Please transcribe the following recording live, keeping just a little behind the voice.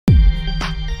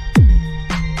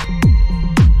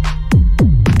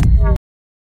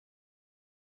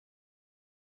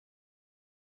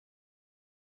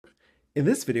In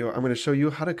this video, I'm going to show you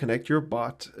how to connect your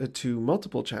bot to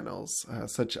multiple channels,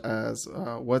 such as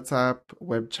WhatsApp,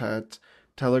 web chat,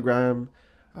 Telegram,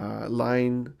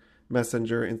 Line,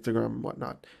 Messenger, Instagram, and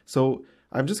whatnot. So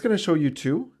I'm just going to show you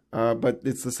two, but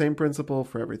it's the same principle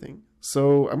for everything.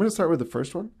 So I'm going to start with the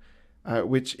first one,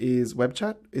 which is web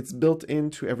chat. It's built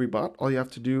into every bot. All you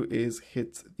have to do is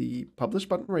hit the publish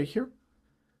button right here.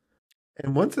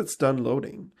 And once it's done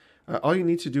loading, all you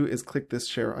need to do is click this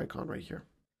share icon right here.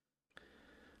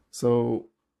 So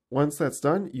once that's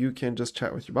done, you can just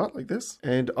chat with your bot like this.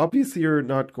 And obviously you're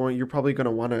probably going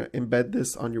to want to embed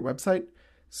this on your website.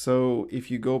 So if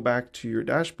you go back to your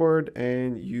dashboard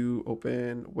and you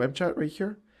open web chat right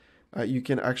here, you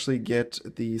can actually get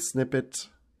the snippet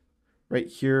right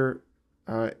here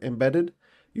embedded.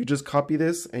 You just copy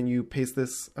this and you paste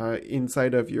this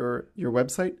inside of your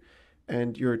website,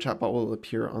 and your chatbot will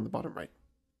appear on the bottom right.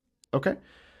 Okay.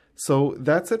 So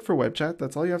that's it for web chat.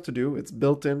 That's all you have to do. It's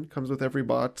built in, comes with every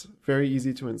bot, very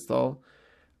easy to install.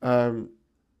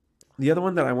 The other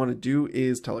one that I want to do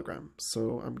is Telegram.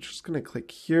 So I'm just going to click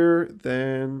here,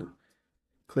 then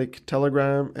click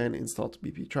Telegram and install to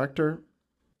BP Tractor.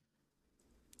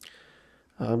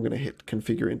 I'm going to hit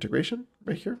configure integration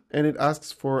right here, and it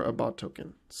asks for a bot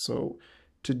token. So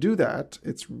to do that,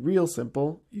 it's real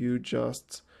simple. You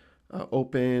just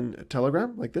open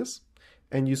Telegram like this,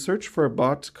 and you search for a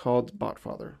bot called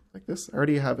Botfather, like this. I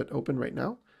already have it open right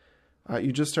now.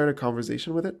 You just start a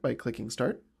conversation with it by clicking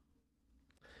start.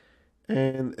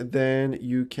 And then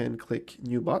you can click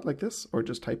new bot like this, or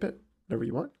just type it, whatever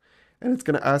you want. And it's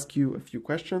going to ask you a few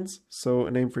questions. So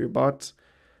a name for your bot,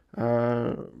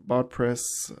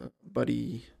 Botpress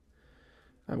buddy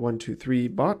 123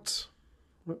 bot.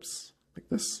 Whoops, like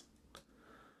this.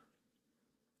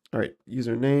 All right,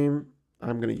 username.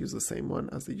 I'm going to use the same one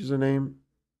as the username.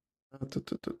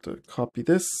 Copy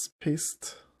this,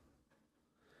 paste.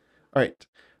 All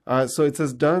right, so it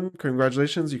says done.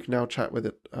 Congratulations, you can now chat with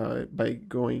it by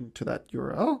going to that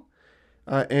URL.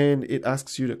 And it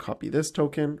asks you to copy this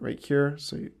token right here.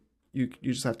 So you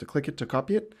just have to click it to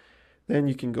copy it. Then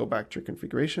you can go back to your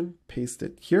configuration, paste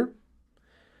it here,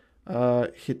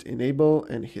 hit enable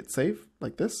and hit save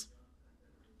like this.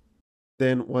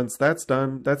 Then once that's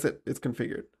done, that's it, it's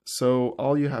configured. So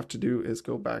all you have to do is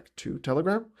go back to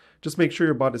Telegram. Just make sure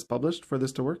your bot is published for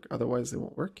this to work, otherwise it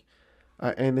won't work.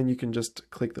 And then you can just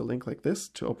click the link like this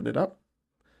to open it up,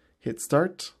 hit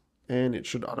start, and it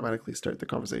should automatically start the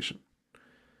conversation.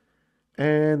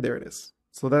 And there it is.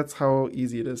 So that's how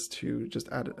easy it is to just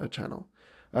add a channel.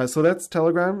 So that's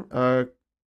Telegram.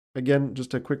 Again,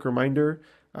 just a quick reminder,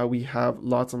 we have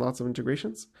lots and lots of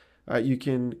integrations. You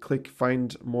can click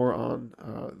find more on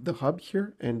the hub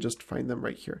here and just find them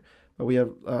right here. But we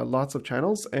have lots of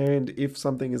channels, and if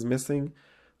something is missing,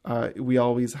 we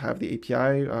always have the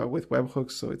API with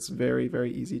webhooks, so it's very,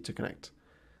 very easy to connect.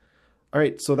 All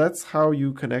right, so that's how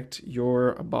you connect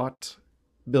your bot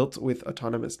built with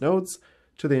autonomous nodes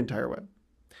to the entire web.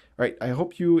 All right, I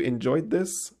hope you enjoyed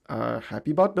this.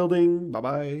 Happy bot building.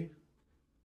 Bye-bye.